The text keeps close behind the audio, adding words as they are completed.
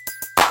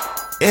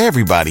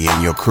Everybody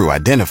in your crew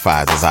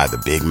identifies as either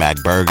Big Mac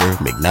Burger,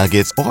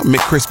 McNuggets, or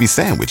McCrispy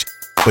Sandwich.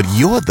 But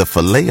you're the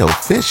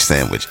Filet-O-Fish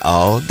Sandwich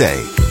all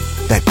day.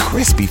 That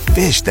crispy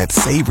fish, that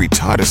savory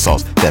tartar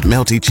sauce, that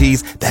melty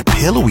cheese, that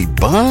pillowy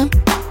bun.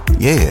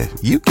 Yeah,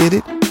 you get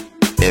it.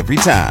 Every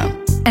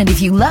time. And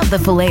if you love the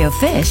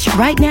Filet-O-Fish,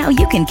 right now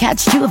you can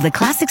catch two of the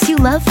classics you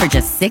love for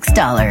just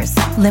 $6.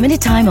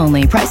 Limited time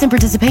only. Price and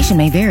participation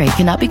may vary.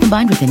 Cannot be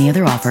combined with any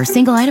other offer.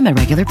 Single item at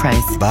regular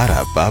price.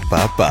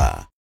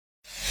 Ba-da-ba-ba-ba.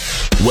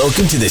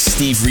 Welcome to the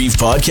Steve Reeve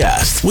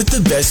Podcast with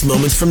the best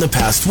moments from the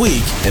past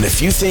week and a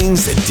few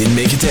things that didn't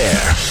make it to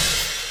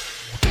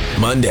air.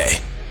 Monday.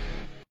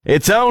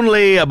 It's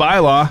only a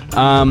bylaw.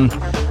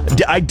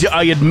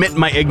 I admit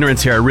my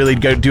ignorance here. I really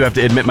do have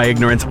to admit my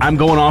ignorance. I'm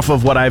going off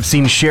of what I've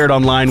seen shared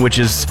online, which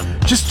is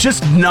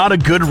just not a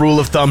good rule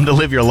of thumb to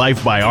live your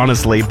life by,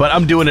 honestly. But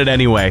I'm doing it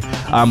anyway.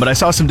 But I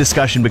saw some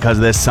discussion because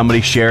of this.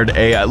 Somebody shared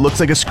it looks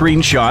like a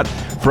screenshot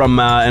from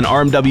an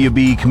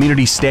RMWB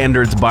Community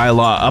Standards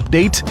bylaw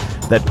update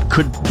that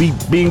could be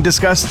being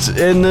discussed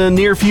in the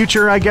near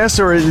future, I guess,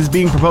 or is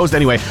being proposed.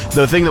 Anyway,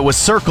 the thing that was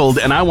circled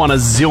and I want to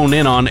zone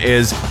in on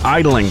is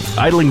idling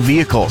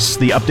vehicles.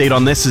 The update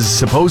on this is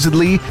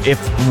supposedly, if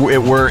it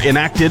were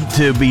enacted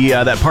to be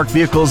that parked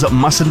vehicles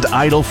mustn't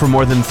idle for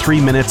more than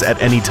 3 minutes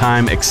at any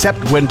time,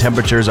 except when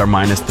temperatures are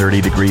minus 30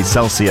 degrees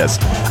Celsius.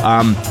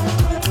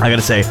 I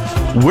gotta say,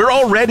 we're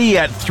already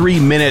at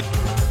 3-minute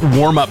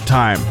warm-up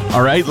time,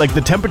 all right? Like, the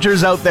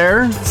temperatures out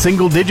there,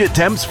 single-digit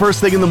temps first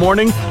thing in the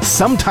morning.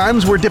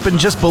 Sometimes we're dipping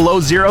just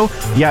below zero.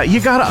 Yeah, you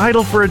gotta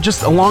idle for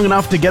just long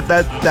enough to get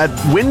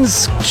that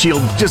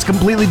windshield just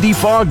completely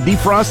defogged,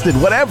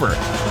 defrosted, whatever.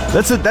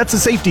 That's a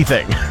safety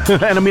thing.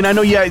 And I mean, I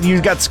know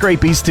you got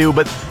scrapies too,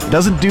 but it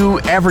doesn't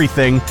do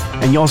everything.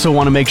 And you also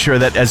want to make sure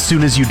that as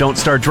soon as you don't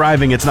start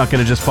driving, it's not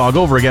going to just fog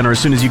over again, or as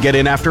soon as you get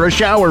in after a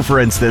shower, for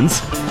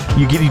instance,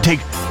 you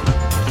take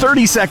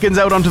 30 seconds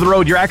out onto the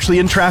road, you're actually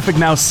in traffic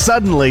now,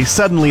 suddenly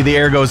the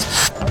air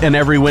goes and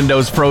every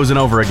window's frozen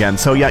over again.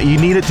 So yeah, you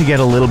need it to get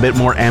a little bit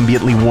more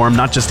ambiently warm,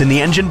 not just in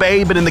the engine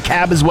bay, but in the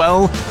cab as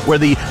well, where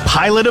the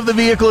pilot of the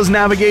vehicle is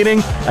navigating.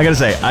 I gotta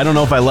say, I don't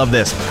know if I love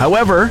this.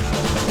 However,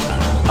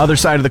 other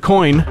side of the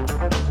coin,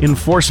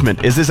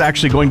 enforcement. Is this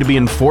actually going to be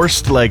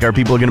enforced? Like, are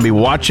people going to be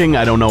watching?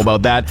 I don't know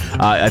about that.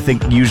 I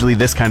think usually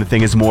this kind of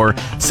thing is more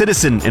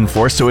citizen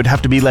enforced, so it'd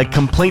have to be like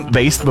complaint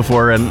based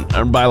before a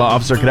bylaw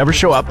officer could ever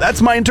show up.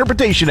 That's my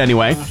interpretation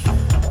anyway.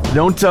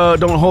 Don't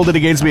hold it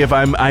against me if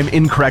I'm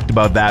incorrect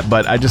about that,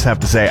 but I just have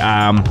to say,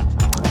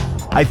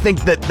 I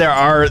think that there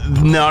are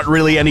not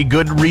really any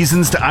good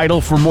reasons to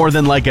idle for more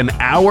than like an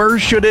hour.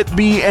 Should it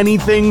be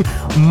anything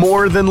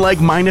more than like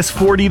minus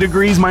 40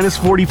 degrees, minus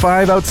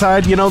 45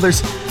 outside? You know,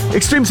 there's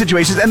extreme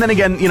situations. And then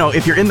again, you know,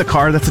 if you're in the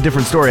car, that's a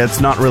different story.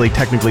 It's not really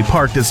technically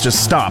parked. It's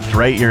just stopped,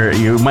 right?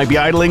 You might be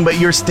idling, but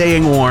you're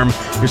staying warm.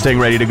 You're staying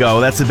ready to go.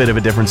 That's a bit of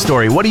a different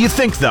story. What do you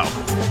think, though?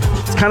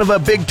 It's kind of a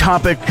big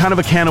topic, kind of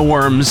a can of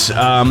worms.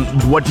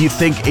 What do you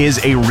think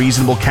is a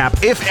reasonable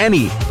cap, if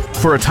any,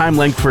 for a time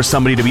length for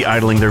somebody to be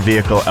idling their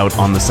vehicle out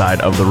on the side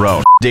of the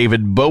road?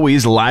 David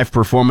Bowie's live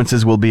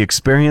performances will be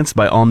experienced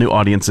by all new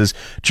audiences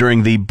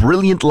during the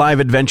Brilliant Live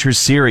Adventures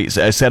series,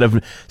 a set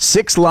of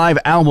 6 live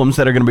albums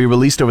that are going to be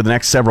released over the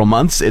next several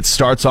months. It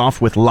starts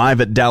off with Live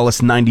at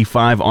Dallas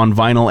 95 on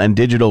vinyl and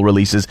digital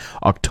releases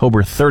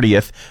October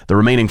 30th. The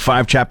remaining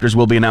 5 chapters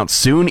will be announced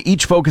soon,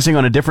 each focusing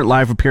on a different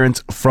live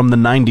appearance from the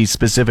 90s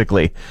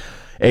specifically.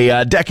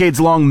 A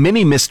decades-long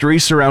mini-mystery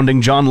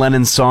surrounding John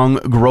Lennon's song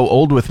Grow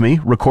Old With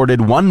Me,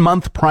 recorded 1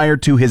 month prior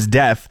to his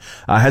death,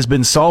 has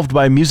been solved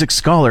by a music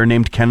scholar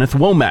named Kenneth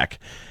Womack.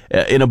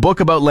 In a book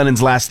about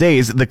Lennon's last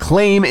days, the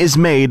claim is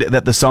made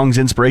that the song's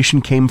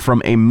inspiration came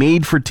from a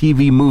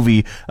made-for-TV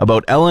movie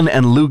about Ellen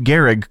and Lou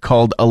Gehrig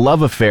called A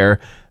Love Affair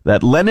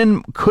that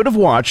Lennon could have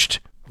watched.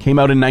 Came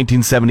out in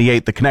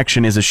 1978. The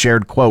connection is a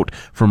shared quote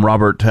from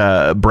Robert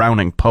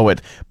Browning,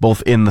 poet,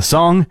 both in the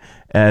song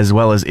as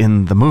well as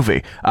in the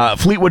movie.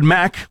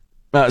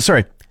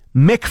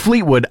 Mick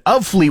Fleetwood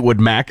of Fleetwood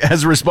Mac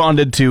has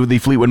responded to the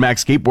Fleetwood Mac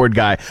skateboard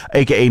guy,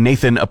 aka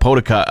Nathan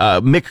Apodica.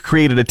 Mick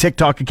created a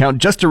TikTok account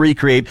just to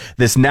recreate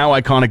this now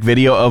iconic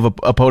video of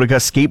Apodica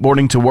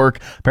skateboarding to work,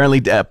 apparently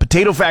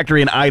potato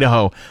factory in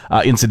Idaho,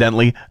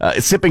 incidentally,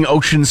 sipping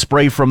ocean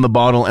spray from the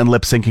bottle and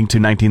lip-syncing to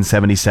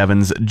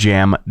 1977's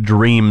Jam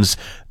Dreams.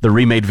 The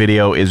remade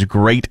video is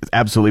great,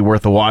 absolutely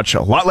worth a watch.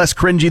 A lot less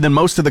cringy than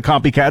most of the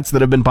copycats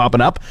that have been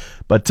popping up,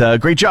 but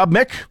great job,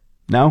 Mick.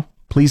 Now,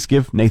 please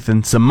give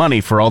Nathan some money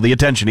for all the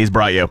attention he's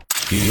brought you.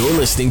 You're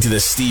listening to the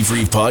Steve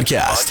Reeve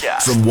Podcast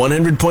from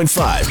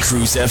 100.5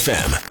 Cruise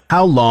FM.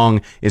 How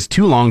long is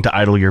too long to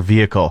idle your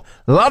vehicle?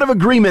 A lot of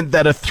agreement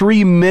that a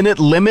 3-minute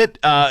limit,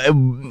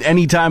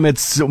 anytime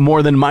it's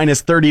more than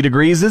minus 30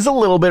 degrees, is a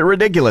little bit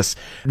ridiculous.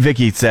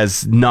 Vicky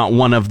says not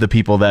one of the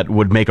people that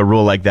would make a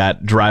rule like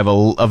that drive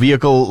a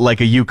vehicle like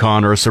a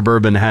Yukon or a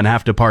Suburban and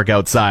have to park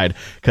outside.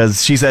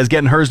 Because she says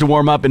getting hers to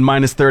warm up in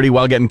minus 30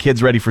 while getting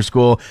kids ready for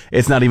school,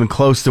 it's not even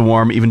close to warm.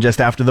 warm, even just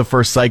after the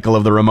first cycle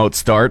of the remote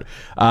start.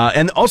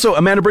 And also,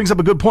 Amanda brings up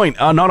a good point.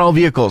 Not all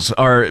vehicles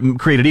are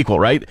created equal,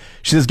 right?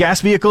 She says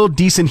gas vehicle,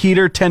 decent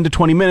heater, 10 to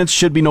 20 minutes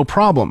should be no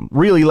problem.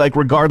 Really, like,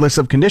 regardless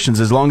of conditions,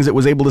 as long as it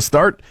was able to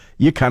start,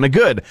 you're kind of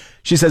good.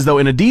 She says, though,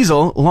 in a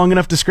diesel, long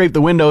enough to scrape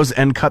the windows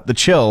and cut the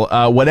chill,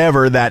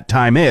 whatever that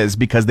time is,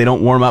 because they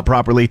don't warm up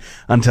properly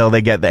until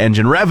they get the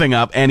engine revving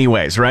up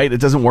anyways, right?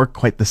 It doesn't work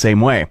quite the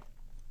same way.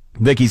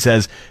 Vicky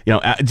says,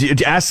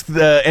 ask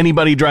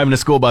anybody driving a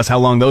school bus how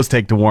long those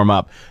take to warm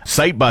up.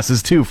 Sight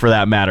buses, too, for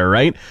that matter,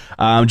 right?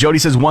 Jody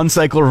says 1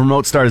 cycle of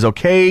remote start is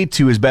okay.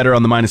 2 is better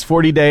on the minus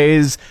 40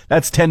 days.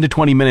 That's 10 to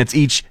 20 minutes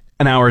each.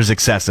 An hour is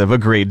excessive.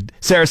 Agreed.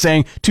 Sarah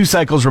saying 2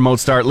 cycles remote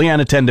start.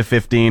 Leanna 10 to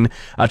 15.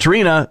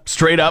 Tarina,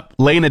 straight up,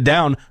 laying it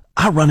down.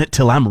 I run it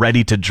till I'm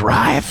ready to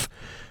drive.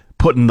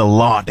 Putting the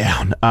law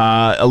down.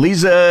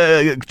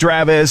 Eliza,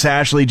 Travis,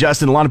 Ashley,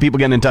 Justin, a lot of people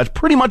getting in touch.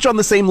 Pretty much on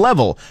the same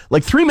level.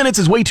 Like 3 minutes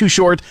is way too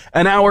short.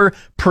 An hour,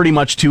 pretty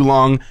much too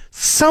long.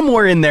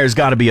 Somewhere in there's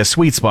got to be a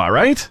sweet spot,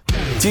 right?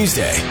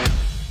 Tuesday.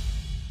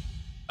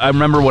 I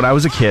remember when I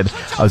was a kid,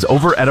 I was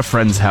over at a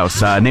friend's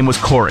house. Name was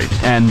Corey.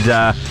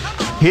 And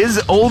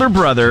his older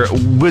brother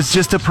was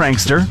just a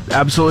prankster.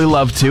 Absolutely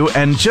loved to.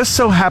 And just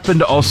so happened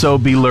to also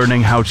be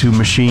learning how to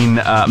machine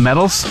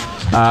metals.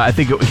 I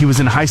think he was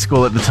in high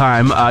school at the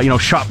time,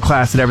 shop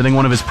class and everything.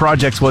 One of his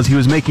projects was he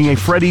was making a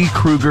Freddy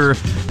Krueger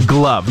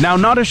glove. Now,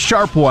 not a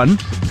sharp one,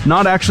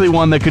 not actually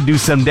one that could do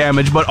some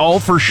damage, but all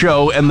for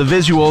show, and the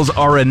visuals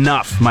are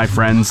enough, my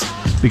friends.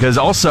 Because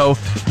also,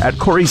 at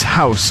Corey's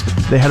house,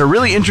 they had a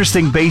really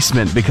interesting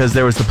basement, because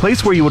there was the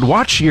place where you would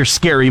watch your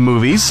scary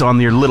movies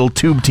on your little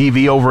tube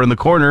TV over in the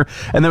corner,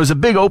 and there was a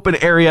big open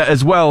area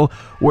as well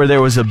where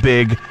there was a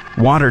big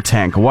water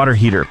tank, a water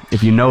heater.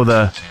 If you know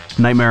the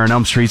Nightmare on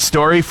Elm Street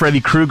story,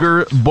 Freddy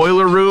Krueger,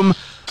 boiler room,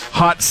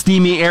 hot,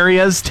 steamy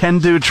areas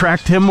tend to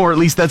attract him, or at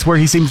least that's where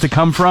he seems to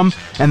come from,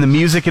 and the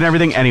music and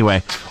everything.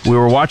 Anyway, we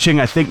were watching,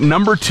 I think,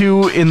 number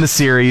 2 in the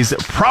series,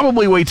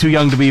 probably way too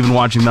young to be even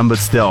watching them, but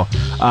still,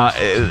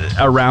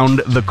 around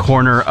the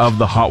corner of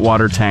the hot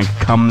water tank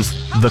comes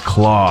the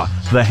claw,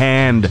 the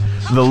hand,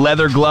 the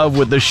leather glove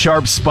with the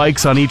sharp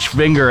spikes on each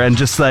finger, and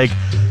just like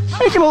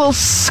making a little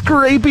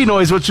scrapey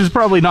noise, which is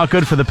probably not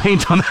good for the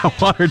paint on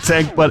that water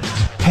tank, but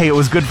hey, it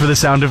was good for the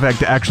sound effect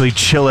to actually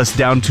chill us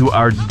down to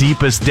our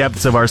deepest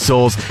depths of our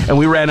souls, and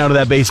we ran out of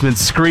that basement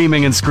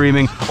screaming and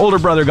screaming. Older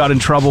brother got in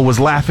trouble, was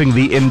laughing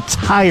the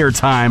entire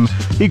time.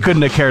 He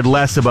couldn't have cared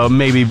less about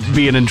maybe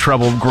being in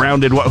trouble,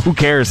 grounded, who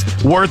cares?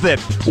 Worth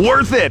it!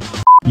 Worth it!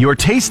 Your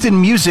taste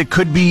in music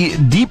could be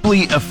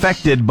deeply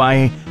affected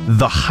by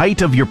the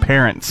height of your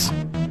parents.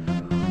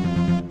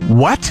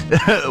 What?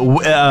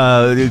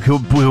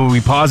 Will we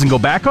pause and go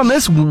back on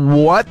this?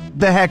 What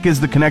the heck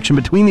is the connection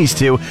between these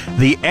two?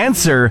 The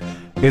answer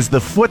is the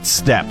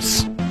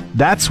footsteps.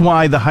 That's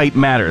why the height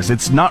matters.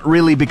 It's not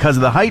really because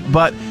of the height,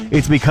 but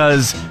it's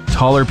because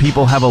taller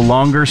people have a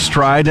longer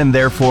stride and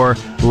therefore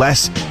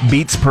less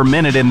beats per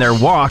minute in their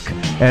walk,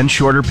 and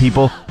shorter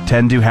people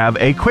tend to have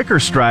a quicker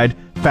stride,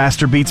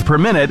 faster beats per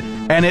minute,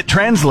 and it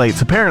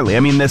translates, apparently.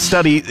 I mean, this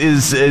study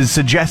is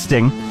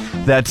suggesting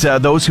that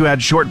those who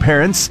had short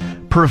parents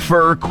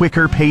prefer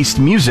quicker paced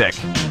music,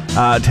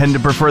 tend to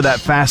prefer that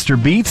faster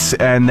beats,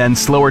 and then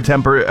slower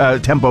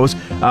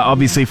tempos,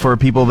 obviously for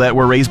people that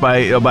were raised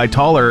by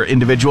taller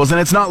individuals.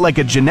 And it's not like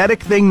a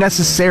genetic thing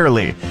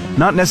necessarily.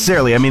 Not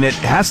necessarily. I mean, it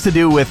has to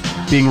do with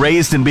being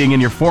raised and being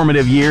in your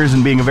formative years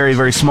and being a very,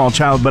 very small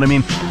child. But I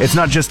mean, it's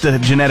not just a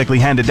genetically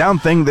handed down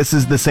thing. This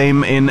is the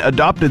same in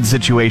adopted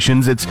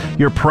situations. It's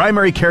your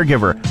primary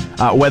caregiver,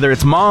 whether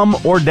it's mom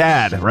or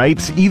dad,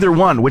 right? Either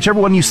one, whichever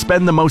one you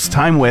spend the most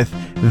time with,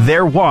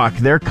 their walk,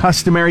 their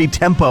customary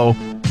tempo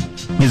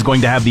is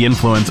going to have the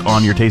influence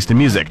on your taste in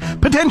music.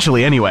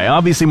 Potentially, anyway.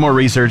 Obviously, more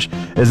research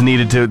is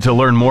needed to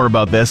learn more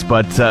about this,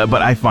 but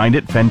I find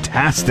it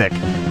fantastic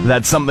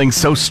that something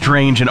so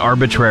strange and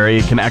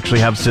arbitrary can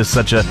actually have just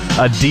such a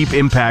deep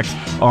impact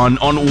on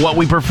what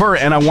we prefer.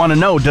 And I want to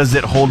know, does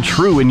it hold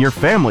true in your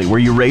family? Were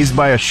you raised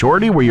by a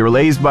shorty? Were you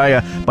raised by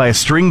a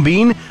string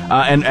bean?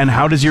 And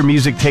how does your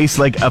music taste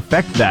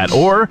affect that?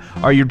 Or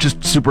are you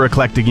just super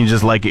eclectic and you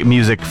just like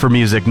music for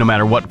music no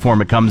matter what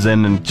form it comes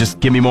in, and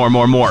just give me more and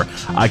more and more?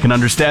 I can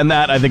understand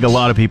that. I think a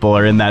lot of people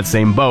are in that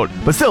same boat.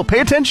 But still, pay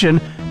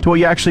attention to what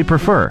you actually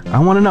prefer. I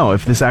want to know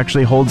if this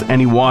actually holds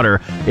any water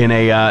in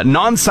a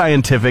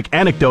non-scientific,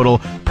 anecdotal,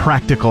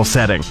 practical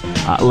setting.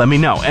 Let me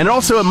know. And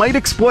also, it might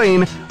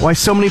explain why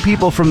so many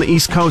people from the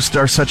East Coast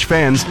are such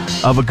fans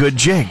of a good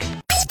jig.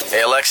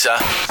 Hey Alexa,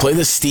 play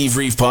the Steve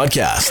Reeve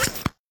podcast.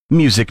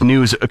 Music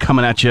news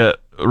coming at you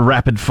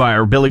rapid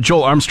fire. Billy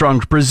Joel Armstrong,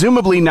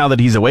 presumably now that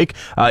he's awake,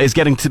 is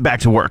getting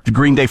back to work. The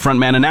Green Day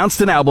frontman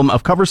announced an album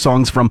of cover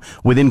songs from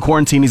within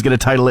quarantine. He's going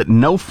to title it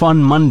No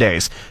Fun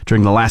Mondays.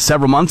 During the last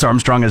several months,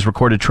 Armstrong has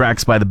recorded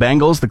tracks by The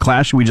Bangles, The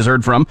Clash, we just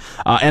heard from,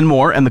 and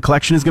more, and the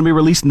collection is going to be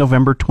released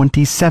November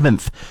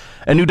 27th.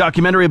 A new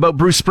documentary about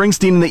Bruce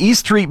Springsteen and the E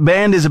Street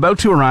Band is about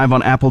to arrive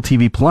on Apple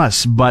TV+,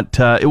 but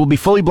it will be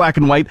fully black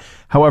and white.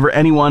 However,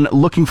 anyone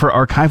looking for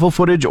archival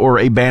footage or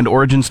a band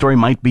origin story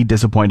might be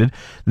disappointed.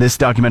 This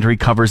documentary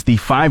covers the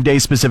 5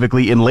 days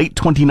specifically in late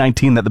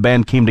 2019 that the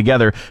band came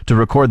together to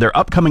record their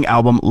upcoming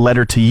album,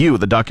 Letter to You.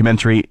 The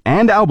documentary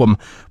and album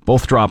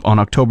both drop on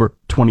October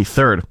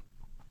 23rd.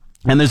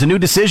 And there's a new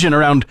decision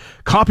around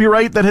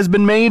copyright that has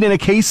been made in a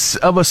case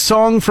of a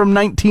song from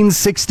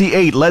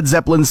 1968, Led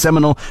Zeppelin's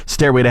seminal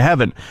Stairway to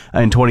Heaven.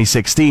 In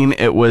 2016,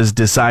 it was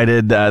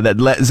decided that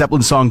Led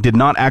Zeppelin's song did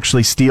not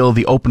actually steal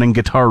the opening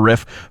guitar riff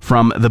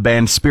from the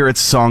band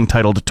Spirit's song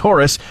titled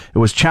Taurus. It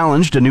was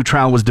challenged. A new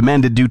trial was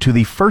demanded due to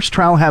the first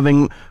trial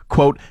having,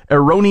 quote,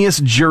 erroneous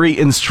jury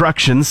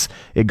instructions.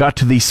 It got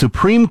to the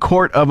Supreme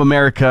Court of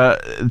America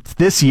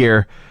this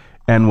year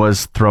and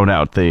was thrown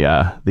out.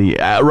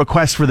 The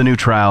request for the new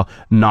trial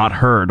not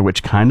heard,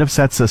 which kind of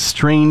sets a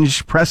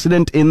strange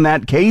precedent in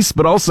that case,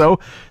 but also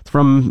it's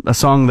from a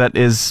song that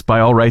is,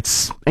 by all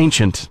rights,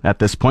 ancient at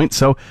this point.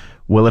 So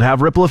will it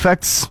have ripple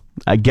effects?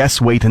 I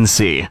guess wait and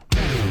see.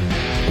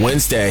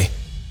 Wednesday.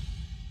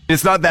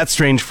 It's not that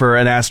strange for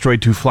an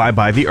asteroid to fly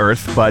by the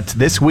Earth, but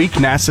this week,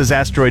 NASA's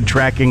asteroid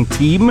tracking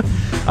team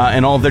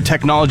and all of their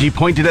technology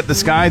pointed at the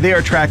sky. They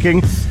are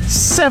tracking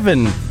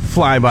 7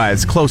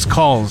 flybys, close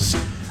calls.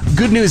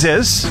 Good news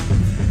is,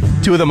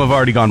 2 of them have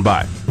already gone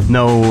by.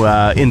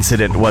 No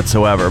incident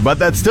whatsoever. But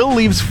that still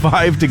leaves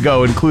 5 to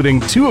go,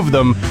 including 2 of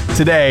them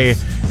today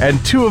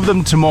and 2 of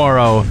them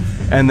tomorrow.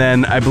 And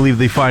then I believe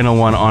the final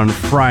one on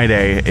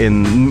Friday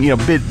in,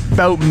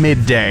 about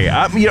midday.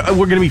 We're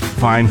going to be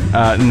fine.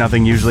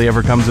 Nothing usually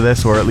ever comes of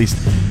this, or at least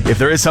if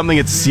there is something,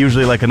 it's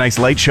usually like a nice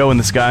light show in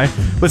the sky.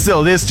 But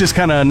still, it is just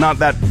kind of not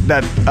that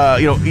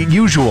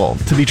usual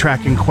to be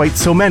tracking quite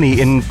so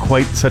many in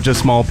quite such a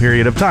small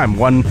period of time.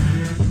 1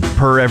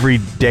 per every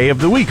day of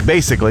the week,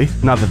 basically.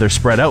 Not that they're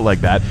spread out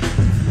like that.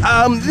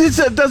 This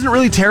doesn't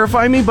really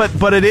terrify me,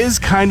 but it is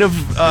kind of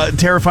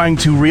terrifying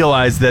to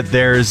realize that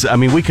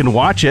we can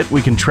watch it,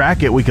 we can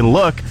track it, we can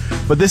look,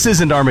 but this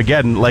isn't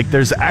Armageddon. Like,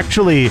 there's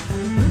actually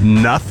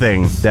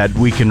nothing that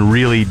we can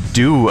really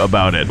do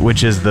about it,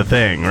 which is the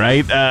thing,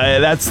 right?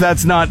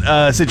 That's not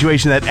a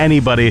situation that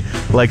anybody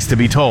likes to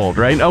be told,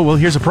 right? Oh, well,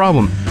 here's a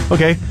problem.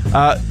 Okay,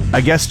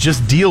 I guess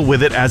just deal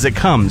with it as it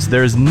comes.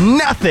 There's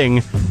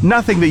nothing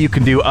that you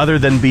can do other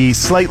than be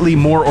slightly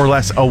more or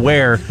less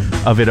aware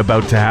of it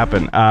about to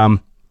happen.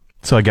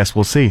 So I guess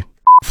we'll see.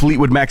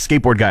 Fleetwood Mac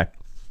skateboard guy.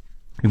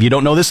 If you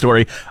don't know this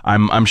story,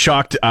 I'm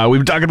shocked.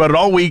 We've been talking about it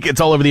all week. It's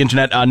all over the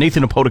internet.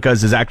 Nathan Apodaca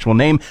is his actual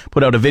name.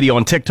 Put out a video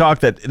on TikTok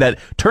that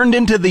turned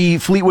into the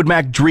Fleetwood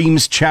Mac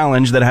Dreams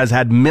Challenge that has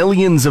had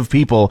millions of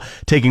people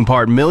taking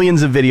part,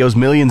 millions of videos,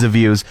 millions of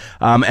views.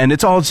 And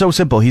it's all so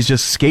simple. He's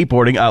just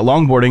skateboarding,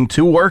 longboarding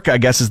to work, I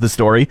guess is the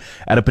story,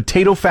 at a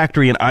potato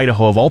factory in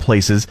Idaho of all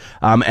places.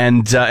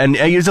 And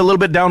he's a little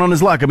bit down on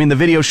his luck. I mean, the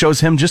video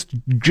shows him just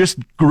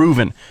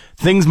grooving.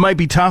 Things might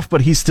be tough,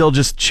 but he's still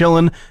just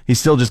chilling. He's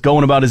still just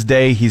going about his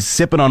day. He's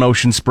sipping on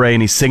Ocean Spray,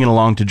 and he's singing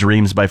along to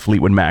Dreams by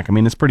Fleetwood Mac. I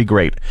mean, it's pretty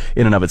great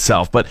in and of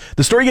itself. But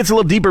the story gets a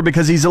little deeper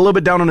because he's a little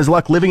bit down on his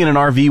luck living in an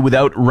RV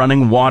without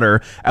running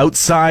water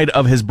outside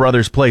of his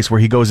brother's place where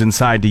he goes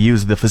inside to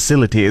use the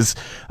facilities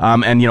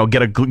and,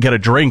 get a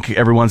drink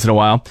every once in a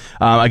while.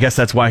 I guess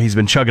that's why he's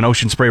been chugging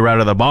Ocean Spray right out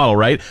of the bottle,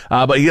 right?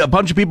 But a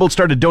bunch of people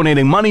started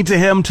donating money to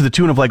him to the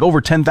tune of like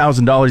over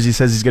 $10,000. He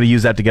says he's going to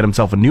use that to get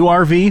himself a new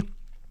RV.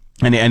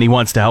 And he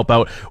wants to help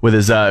out with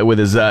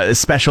his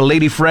special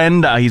lady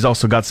friend. He's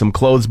also got some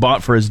clothes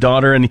bought for his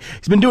daughter, and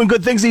he's been doing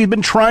good things. He's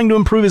been trying to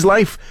improve his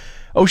life.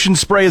 Ocean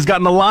Spray has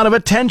gotten a lot of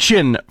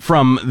attention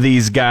from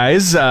these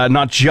guys,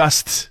 not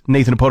just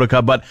Nathan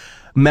Apodaca, but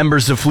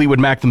members of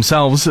Fleetwood Mac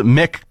themselves.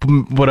 Mick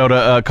put out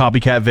a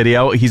copycat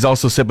video. He's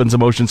also sipping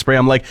some Ocean Spray.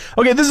 I'm like,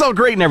 okay, this is all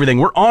great and everything.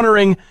 We're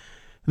honoring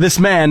this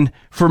man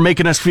for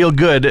making us feel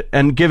good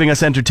and giving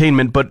us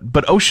entertainment,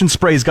 but Ocean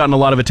Spray's gotten a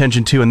lot of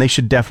attention too, and they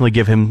should definitely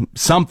give him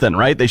something,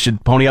 right? They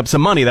should pony up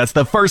some money. That's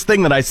the first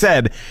thing that I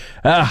said.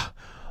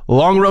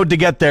 Long road to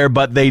get there,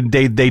 but they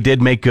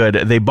did make good.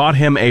 They bought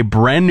him a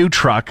brand new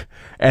truck,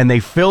 and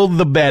they filled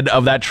the bed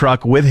of that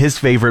truck with his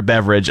favorite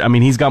beverage. I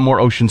mean, he's got more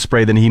Ocean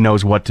Spray than he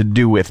knows what to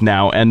do with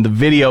now, and the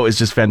video is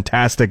just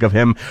fantastic of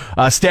him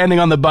standing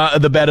on the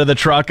bed of the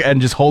truck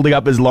and just holding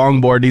up his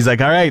longboard. He's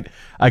like, all right,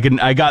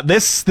 I got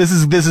this. This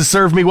has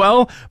served me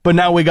well, but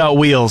now we got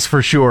wheels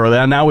for sure.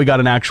 Now we got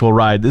an actual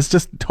ride. This is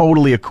just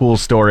totally a cool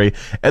story.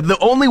 And the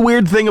only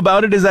weird thing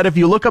about it is that if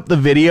you look up the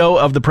video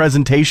of the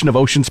presentation of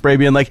Ocean Spray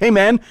being like, hey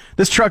man,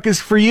 this truck is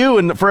for you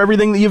and for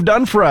everything that you've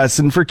done for us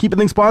and for keeping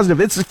things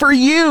positive. It's for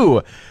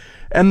you.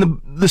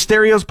 And the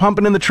stereo's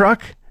pumping in the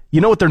truck.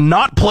 You know what they're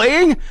not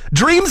playing?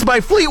 Dreams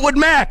by Fleetwood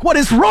Mac. What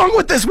is wrong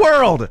with this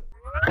world?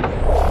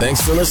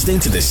 Thanks for listening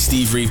to the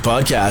Steve Reeve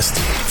Podcast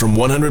from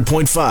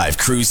 100.5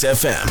 Cruise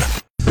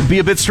FM. It'd be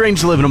a bit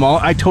strange to live in a mall.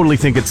 I totally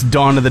think it's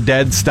Dawn of the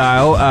Dead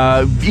style.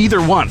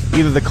 Either one.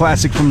 Either the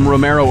classic from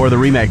Romero or the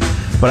remake.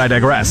 But I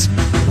digress.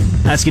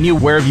 Asking you,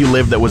 where have you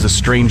lived that was a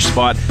strange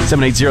spot?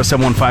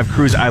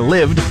 780-715-CRUISE. I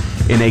lived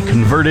in a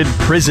converted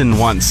prison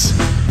once.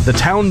 the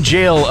town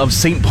jail of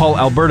St. Paul,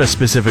 Alberta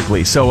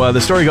specifically. So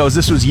the story goes,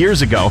 this was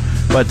years ago,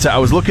 but I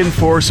was looking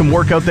for some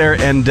work out there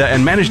and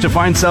managed to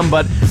find some,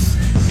 but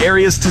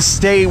areas to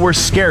stay were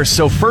scarce.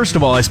 So first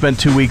of all, I spent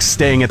 2 weeks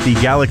staying at the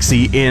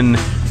Galaxy Inn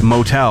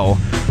Motel,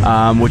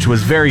 which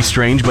was very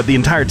strange, but the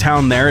entire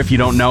town there, if you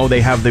don't know,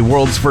 they have the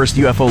world's first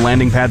UFO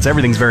landing pads.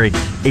 Everything's very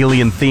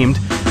alien themed.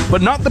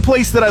 But not the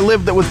place that I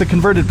lived that was the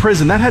converted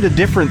prison. That had a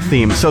different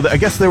theme. So I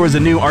guess there was a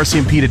new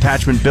RCMP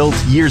detachment built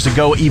years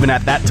ago, even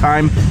at that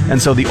time.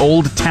 And so the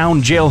old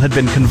town jail had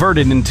been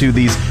converted into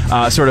these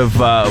sort of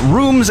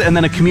rooms and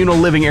then a communal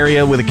living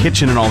area with a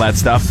kitchen and all that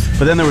stuff.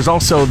 But then there was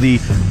also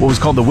what was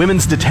called the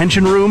women's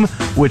detention room,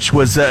 which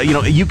was,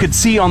 you could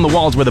see on the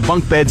walls where the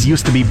bunk beds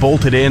used to be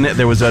bolted in.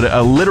 There was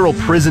a literal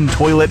prison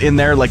toilet in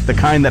there, like the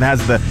kind that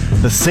has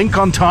the sink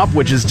on top,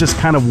 which is just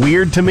kind of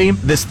weird to me.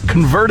 This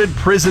converted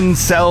prison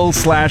cell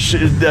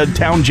 /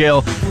 town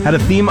jail had a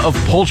theme of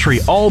poultry,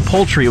 all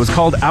poultry. It was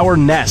called Our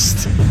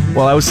Nest.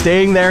 While I was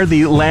staying there,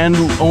 the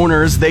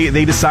landowners,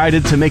 they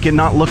decided to make it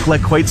not look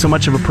like quite so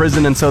much of a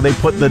prison, and so they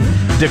put the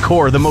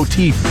decor, the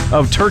motif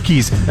of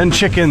turkeys and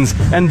chickens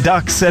and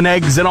ducks and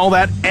eggs and all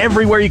that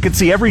everywhere you could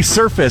see, every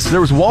surface. There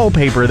was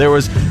wallpaper, there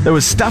was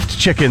stuffed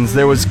chickens,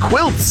 there was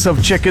quilts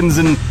of chickens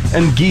and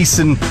geese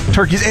and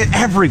turkeys,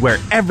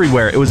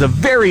 everywhere. It was a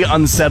very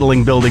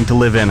unsettling building to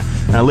live in.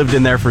 And I lived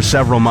in there for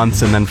several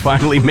months and then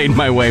finally made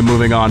my way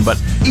moving on,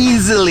 but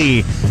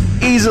easily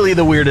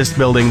the weirdest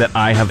building that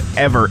I have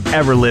ever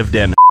lived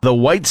in. The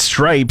White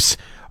Stripes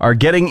are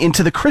getting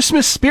into the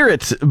Christmas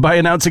spirit by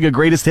announcing a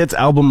Greatest Hits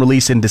album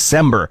release in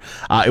December.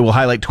 It will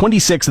highlight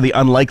 26 of the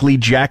unlikely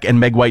Jack and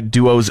Meg White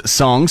duo's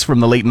songs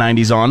from the late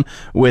 90s on,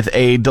 with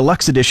a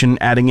deluxe edition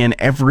adding in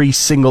every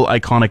single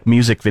iconic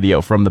music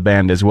video from the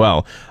band as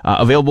well.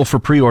 Available for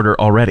pre-order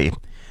already.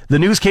 The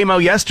news came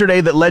out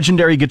yesterday that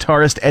legendary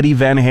guitarist Eddie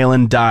Van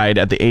Halen died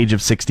at the age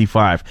of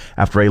 65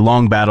 after a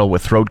long battle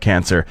with throat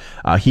cancer.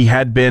 He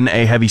had been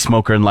a heavy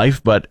smoker in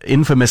life, but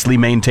infamously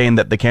maintained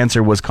that the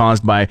cancer was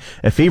caused by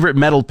a favorite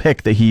metal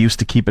pick that he used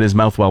to keep in his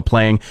mouth while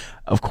playing.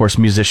 Of course,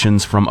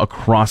 musicians from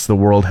across the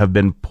world have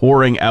been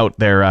pouring out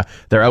their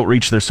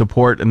outreach, their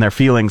support, and their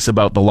feelings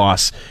about the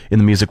loss in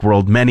the music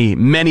world.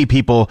 Many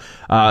people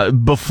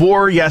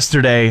before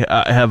yesterday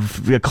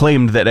have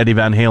claimed that Eddie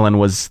Van Halen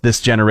was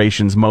this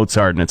generation's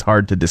Mozart, and it's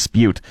hard to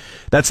dispute.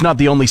 That's not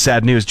the only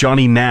sad news.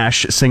 Johnny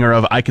Nash, singer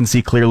of I Can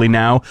See Clearly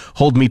Now,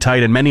 Hold Me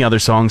Tight, and many other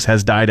songs,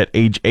 has died at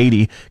age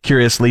 80.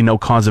 Curiously, no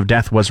cause of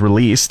death was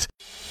released.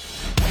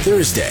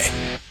 Thursday.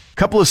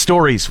 Couple of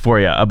stories for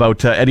you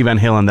about Eddie Van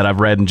Halen that I've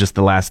read in just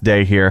the last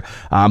day here.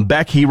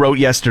 Beck, he wrote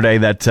yesterday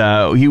that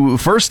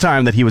first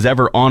time that he was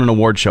ever on an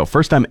award show,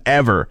 first time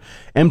ever,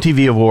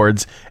 MTV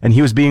Awards, and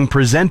he was being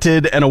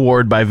presented an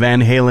award by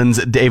Van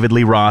Halen's David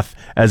Lee Roth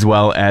as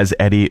well as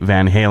Eddie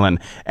Van Halen,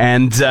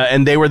 and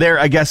they were there,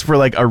 I guess, for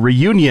like a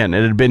reunion.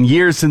 It had been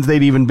years since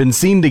they'd even been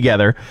seen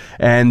together,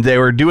 and they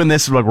were doing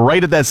this like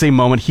right at that same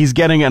moment. He's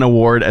getting an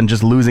award and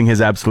just losing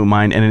his absolute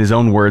mind. And in his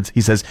own words,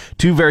 he says,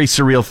 "Two very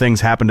surreal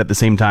things happened at the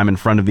same time in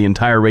front of the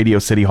entire Radio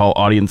City Hall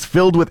audience,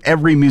 filled with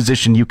every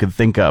musician you could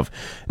think of.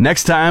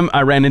 Next time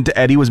I ran into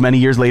Eddie was many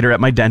years later at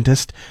my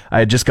dentist. I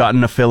had just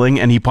gotten a filling,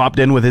 and he popped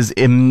in with his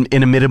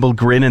inimitable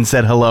grin and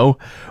said hello.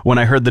 When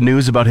I heard the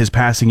news about his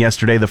passing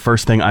yesterday, the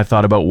first thing I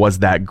thought about was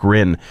that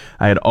grin.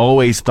 I had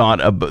always thought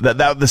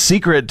that the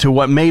secret to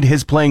what made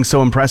his playing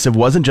so impressive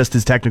wasn't just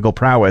his technical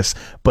prowess,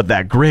 but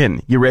that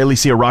grin. You rarely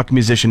see a rock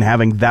musician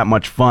having that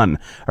much fun.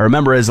 I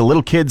remember as a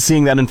little kid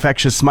seeing that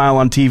infectious smile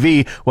on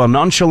TV while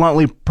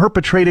nonchalantly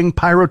perpetrating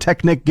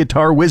pyrotechnic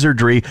guitar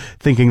wizardry,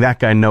 thinking that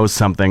guy knows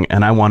something,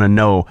 and I want to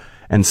know.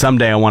 And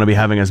someday I want to be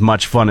having as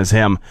much fun as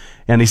him."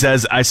 And he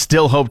says, "I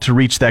still hope to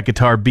reach that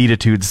guitar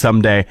beatitude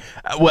someday."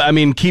 Well, I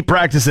mean, keep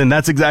practicing.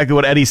 That's exactly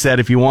what Eddie said.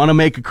 If you want to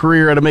make a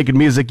career out of making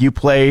music, you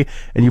play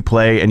and you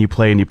play and you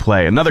play and you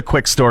play. Another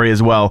quick story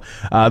as well.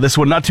 This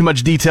one, not too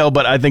much detail,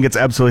 but I think it's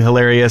absolutely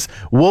hilarious.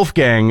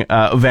 Wolfgang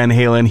Van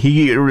Halen,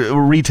 he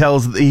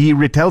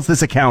retells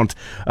this account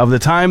of the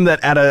time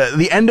that at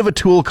the end of a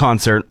Tool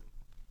concert,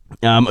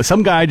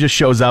 some guy just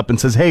shows up and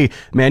says, "Hey,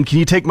 man, can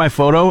you take my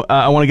photo?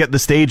 I want to get the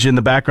stage in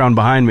the background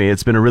behind me.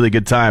 It's been a really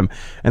good time."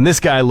 And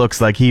this guy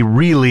looks like he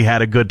really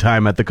had a good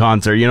time at the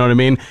concert. You know what I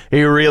mean?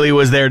 He really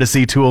was there to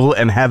see Tool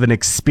and have an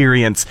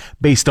experience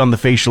based on the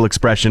facial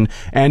expression.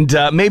 And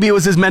maybe it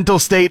was his mental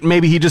state.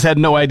 Maybe he just had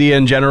no idea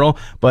in general,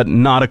 but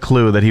not a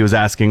clue that he was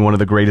asking one of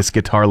the greatest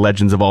guitar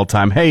legends of all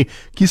time, "Hey,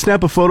 can you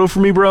snap a photo for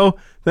me, bro?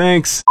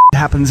 Thanks." It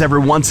happens every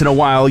once in a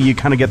while. You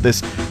kind of get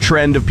this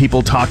trend of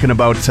people talking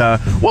about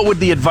what would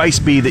the advice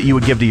be that you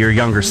would give to your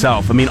younger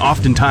self. I mean,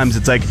 oftentimes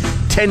it's like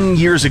 10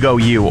 years ago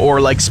you,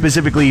 or like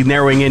specifically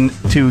narrowing in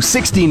to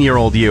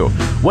 16-year-old you.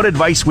 What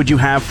advice would you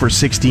have for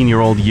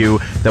 16-year-old you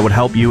that would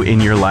help you in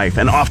your life?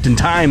 And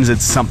oftentimes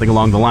it's something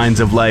along the lines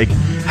of like,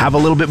 have a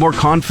little bit more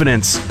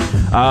confidence,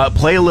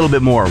 play a little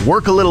bit more,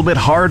 work a little bit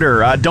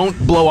harder, don't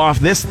blow off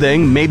this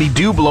thing, maybe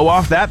do blow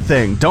off that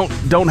thing,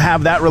 don't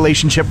have that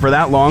relationship for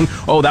that long.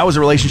 Oh, that was a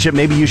relationship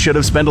maybe you should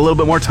have spent a little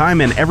bit more time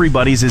in.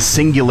 Everybody's is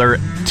singular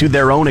to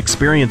their own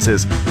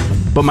experiences.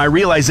 But my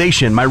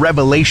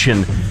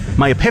revelation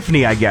my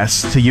epiphany, I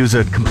guess, to use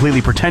a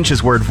completely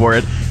pretentious word for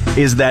it,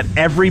 is that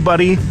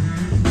everybody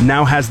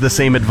now has the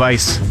same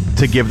advice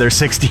to give their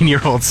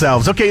 16-year-old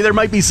selves. Okay, there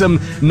might be some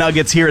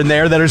nuggets here and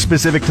there that are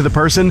specific to the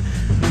person,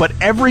 but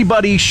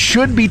everybody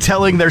should be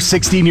telling their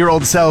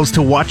 16-year-old selves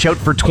to watch out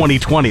for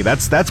 2020.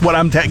 That's what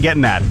I'm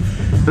getting at.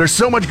 There's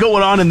so much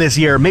going on in this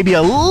year. Maybe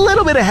a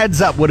little bit of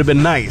heads up would have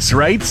been nice,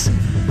 right?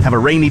 Have a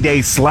rainy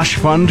day slush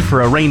fund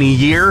for a rainy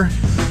year.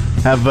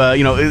 Have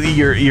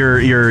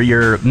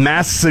your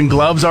masks and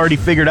gloves already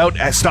figured out.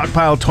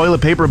 Stockpile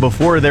toilet paper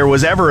before there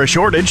was ever a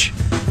shortage.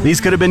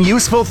 These could have been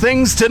useful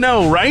things to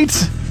know, right?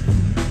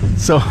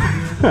 So,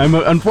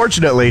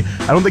 unfortunately,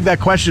 I don't think that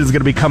question is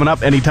going to be coming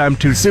up anytime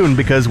too soon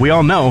because we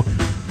all know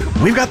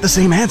we've got the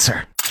same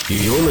answer.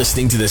 You're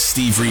listening to the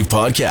Steve Reeve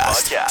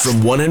Podcast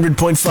from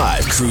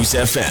 100.5 Cruise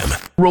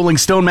FM. Rolling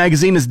Stone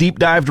magazine has deep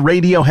dived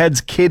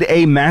Radiohead's Kid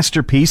A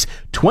masterpiece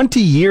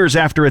 20 years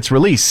after its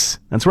release.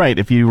 That's right,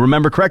 if you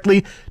remember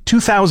correctly,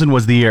 2000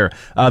 was the year.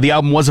 The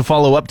album was a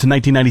follow-up to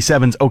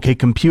 1997's OK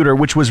Computer,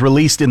 which was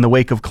released in the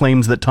wake of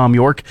claims that Tom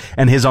York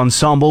and his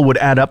ensemble would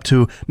add up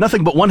to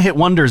nothing but one-hit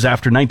wonders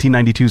after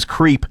 1992's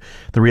Creep.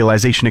 The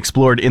realization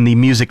explored in the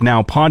Music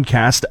Now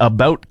podcast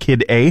about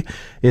Kid A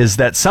is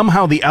that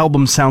somehow the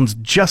album sounds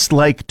just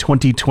like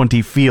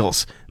 2020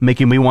 feels,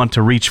 making me want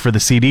to reach for the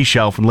CD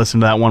shelf and listen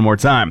to that one more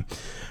time.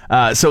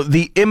 So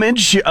the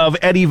image of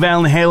Eddie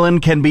Van Halen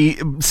can be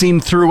seen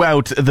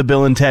throughout the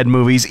Bill and Ted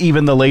movies,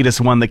 even the latest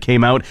one that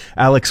came out.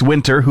 Alex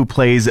Winter, who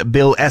plays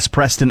Bill S.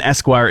 Preston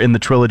Esquire in the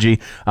trilogy,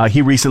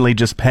 he recently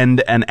just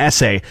penned an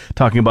essay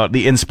talking about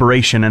the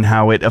inspiration and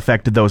how it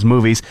affected those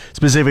movies,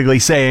 specifically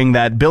saying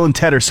that Bill and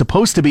Ted are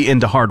supposed to be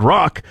into hard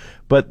rock,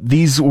 but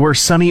these were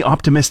sunny,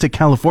 optimistic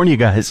California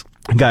guys,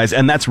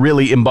 and that's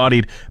really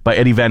embodied by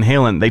Eddie Van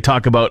Halen. They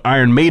talk about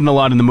Iron Maiden a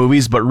lot in the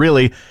movies, but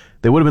really,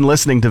 they would have been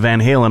listening to Van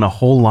Halen a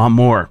whole lot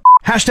more.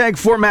 Hashtag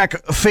Fort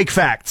Mac fake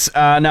facts.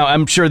 Now,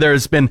 I'm sure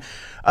there's been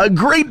a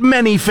great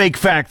many fake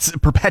facts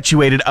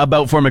perpetuated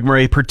about Fort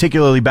McMurray,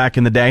 particularly back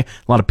in the day.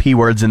 A lot of P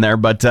words in there,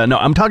 but no,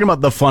 I'm talking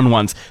about the fun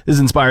ones. This is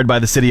inspired by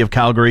the city of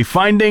Calgary,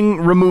 finding,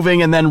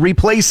 removing, and then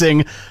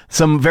replacing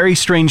some very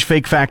strange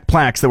fake fact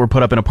plaques that were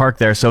put up in a park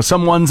there. So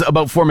some ones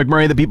about Fort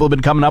McMurray that people have been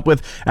coming up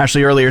with.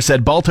 Ashley earlier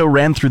said Balto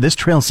ran through this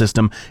trail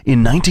system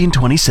in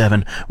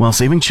 1927 while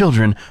saving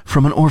children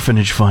from an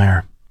orphanage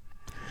fire.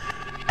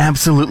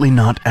 Absolutely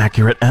not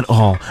accurate at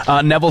all.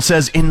 Neville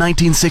says, in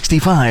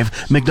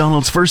 1965,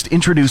 McDonald's first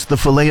introduced the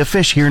fillet of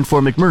fish here in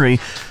Fort McMurray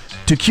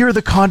to cure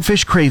the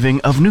codfish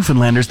craving of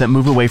Newfoundlanders that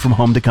move away from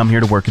home to come here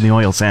to work in the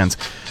oil sands.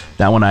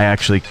 That one I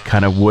actually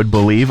kind of would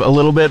believe a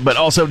little bit, but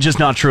also just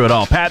not true at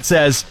all. Pat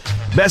says,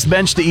 best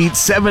bench to eat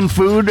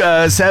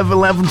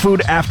 7-Eleven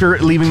food after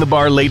leaving the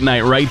bar late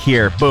night right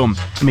here. Boom.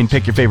 I mean,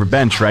 pick your favorite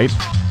bench, right?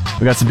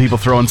 We got some people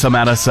throwing some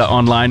at us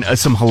online,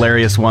 some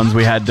hilarious ones.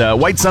 We had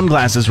white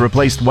sunglasses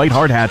replaced white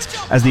hard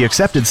hats as the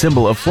accepted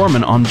symbol of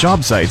foreman on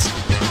job sites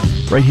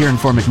right here in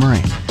Fort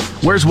McMurray.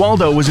 Where's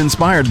Waldo was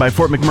inspired by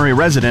Fort McMurray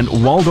resident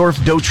Waldorf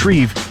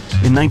Dotrieve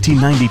in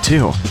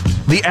 1992.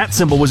 The @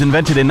 symbol was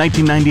invented in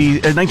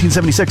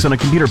 1976 on a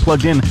computer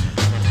plugged in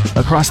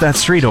across that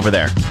street over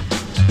there.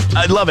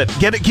 I love it.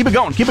 Get it. Keep it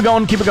going. Keep it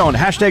going. Keep it going.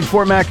 Hashtag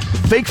Fort Mac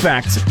fake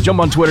facts. Jump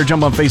on Twitter.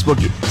 Jump on Facebook.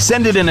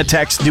 Send it in a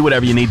text. Do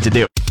whatever you need to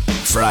do.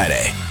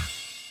 Friday.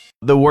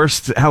 The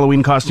worst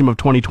Halloween costume of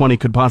 2020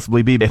 could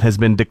possibly be. It has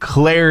been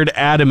declared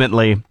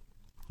adamantly.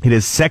 It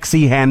is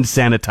sexy hand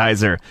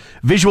sanitizer.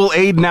 Visual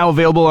aid now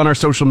available on our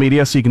social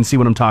media, so you can see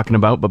what I'm talking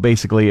about. But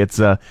basically, it's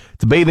a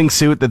bathing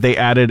suit that they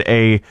added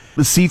a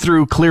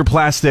see-through clear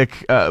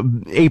plastic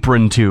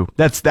apron to.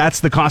 That's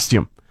the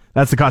costume.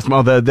 That's the costume.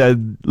 Oh,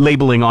 the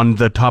labeling on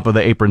the top of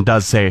the apron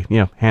does say,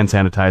 hand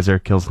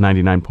sanitizer kills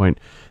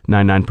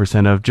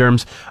 99.99% of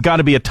germs. Got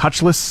to be a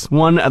touchless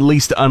one, at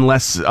least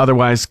unless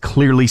otherwise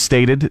clearly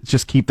stated.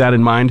 Just keep that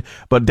in mind.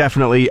 But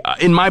definitely,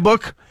 in my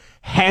book,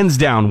 hands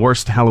down,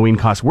 worst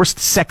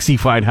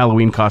sexified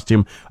Halloween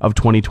costume of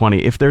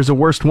 2020. If there's a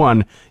worst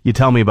one, you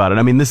tell me about it.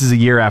 I mean, this is a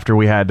year after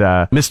we had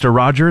Mr.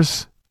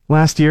 Rogers.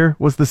 Last year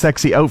was the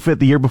sexy outfit.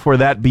 The year before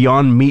that,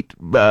 Beyond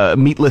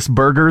Meatless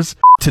Burgers.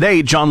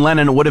 Today, John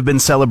Lennon would have been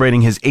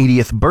celebrating his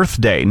 80th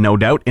birthday, no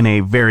doubt, in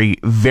a very,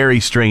 very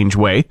strange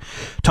way.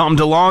 Tom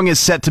DeLonge is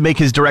set to make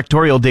his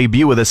directorial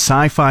debut with a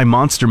sci-fi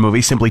monster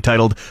movie simply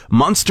titled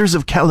Monsters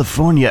of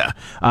California.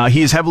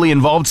 He is heavily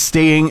involved,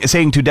 saying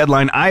to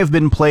Deadline, "I've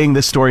been playing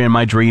this story in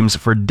my dreams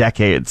for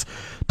decades."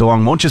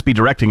 DeLonge won't just be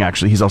directing,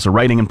 actually. He's also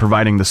writing and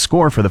providing the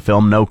score for the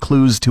film. No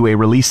clues to a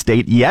release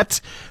date yet.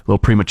 A little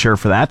premature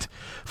for that.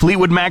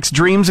 Fleetwood Mac's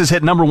Dreams has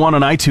hit number 1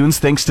 on iTunes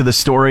thanks to the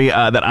story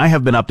that I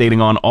have been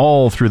updating on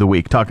all through the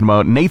week, talking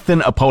about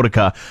Nathan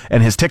Apodaca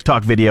and his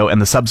TikTok video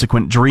and the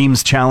subsequent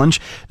Dreams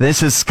Challenge.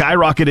 This has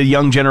skyrocketed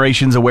young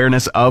generation's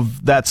awareness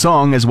of that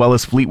song as well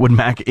as Fleetwood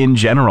Mac in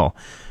general.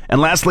 And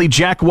lastly,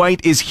 Jack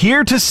White is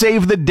here to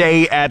save the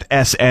day at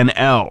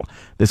SNL.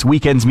 This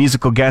weekend's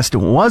musical guest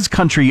was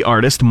country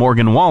artist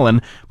Morgan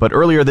Wallen, but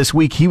earlier this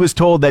week he was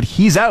told that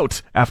he's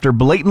out after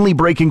blatantly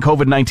breaking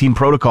COVID-19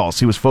 protocols.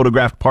 He was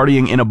photographed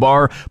partying in a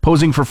bar,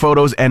 posing for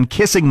photos, and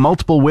kissing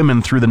multiple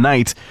women through the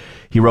night.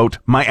 He wrote,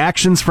 "My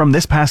actions from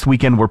this past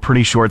weekend were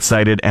pretty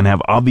short-sighted and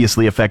have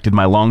obviously affected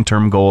my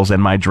long-term goals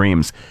and my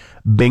dreams."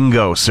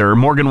 Bingo, sir.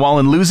 Morgan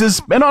Wallen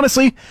loses, and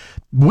honestly,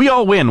 we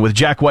all win with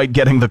Jack White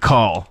getting the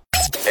call.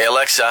 Hey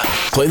Alexa,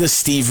 play the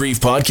Steve Reeve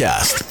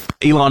podcast.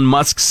 Elon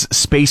Musk's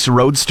space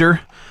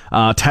roadster,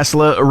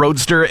 Tesla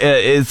Roadster,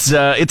 it's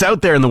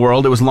out there in the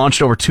world. It was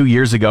launched over 2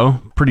 years ago.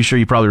 Pretty sure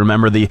you probably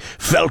remember the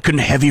Falcon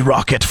Heavy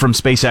rocket from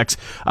SpaceX.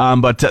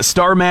 But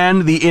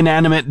Starman, the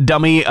inanimate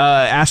dummy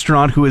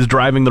astronaut who is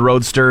driving the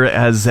Roadster,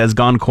 has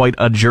gone quite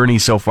a journey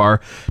so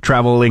far,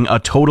 traveling a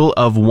total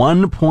of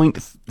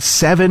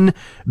 1.7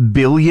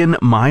 billion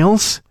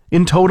miles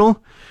in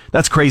total.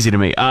 That's crazy to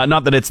me.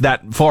 Not that it's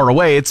that far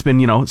away. It's been,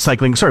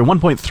 cycling,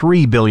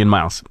 1.3 billion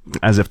miles,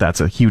 as if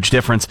that's a huge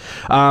difference.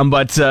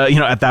 But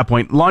at that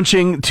point,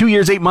 launching 2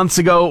 years, 8 months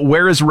ago,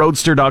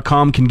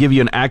 whereisroadster.com can give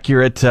you an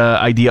accurate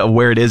idea of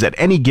where it is at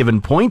any given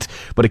point.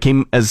 But it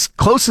came as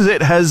close as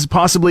it has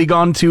possibly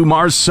gone to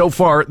Mars so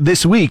far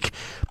this week.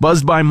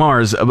 Buzzed by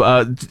Mars.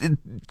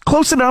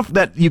 Close enough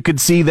that you could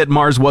see that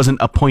Mars wasn't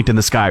a point in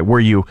the sky. Were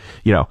you,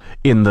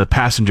 in the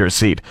passenger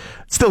seat?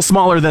 Still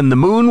smaller than the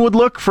moon would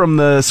look from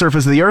the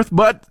surface of the Earth,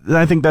 but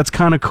I think that's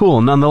kind of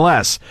cool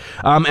nonetheless.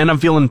 And I'm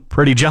feeling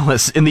pretty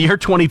jealous. In the year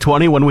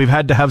 2020, when we've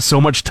had to have so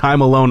much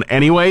time alone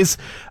anyways,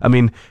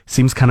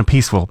 seems kind of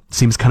peaceful.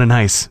 Seems kind of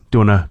nice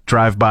doing a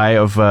drive-by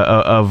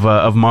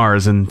of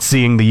Mars and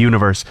seeing the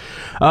universe.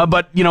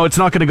 But, it's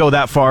not going to go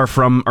that far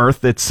from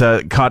Earth. It's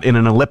caught in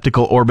an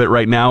elliptical orbit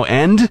right now,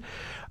 and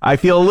I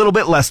feel a little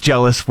bit less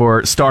jealous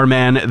for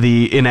Starman,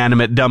 the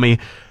inanimate dummy,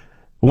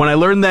 when I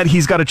learned that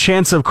he's got a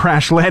chance of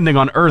crash landing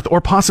on Earth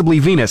or possibly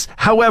Venus.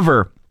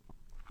 However,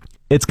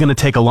 it's going to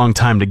take a long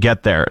time to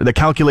get there. The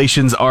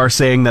calculations are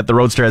saying that the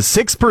Roadster has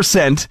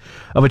 6%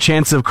 of a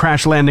chance of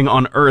crash landing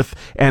on Earth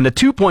and a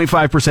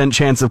 2.5%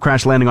 chance of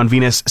crash landing on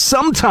Venus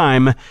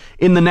sometime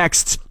in the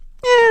next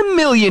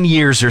million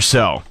years or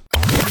so.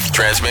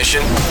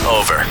 Transmission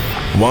over.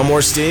 Want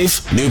more Steve?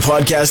 New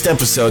podcast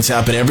episodes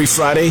happen every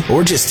Friday,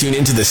 or just tune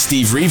into the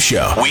Steve Reeve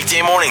Show.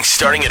 Weekday mornings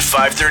starting at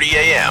 5:30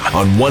 a.m.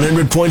 on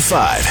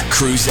 100.5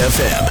 Cruise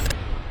FM.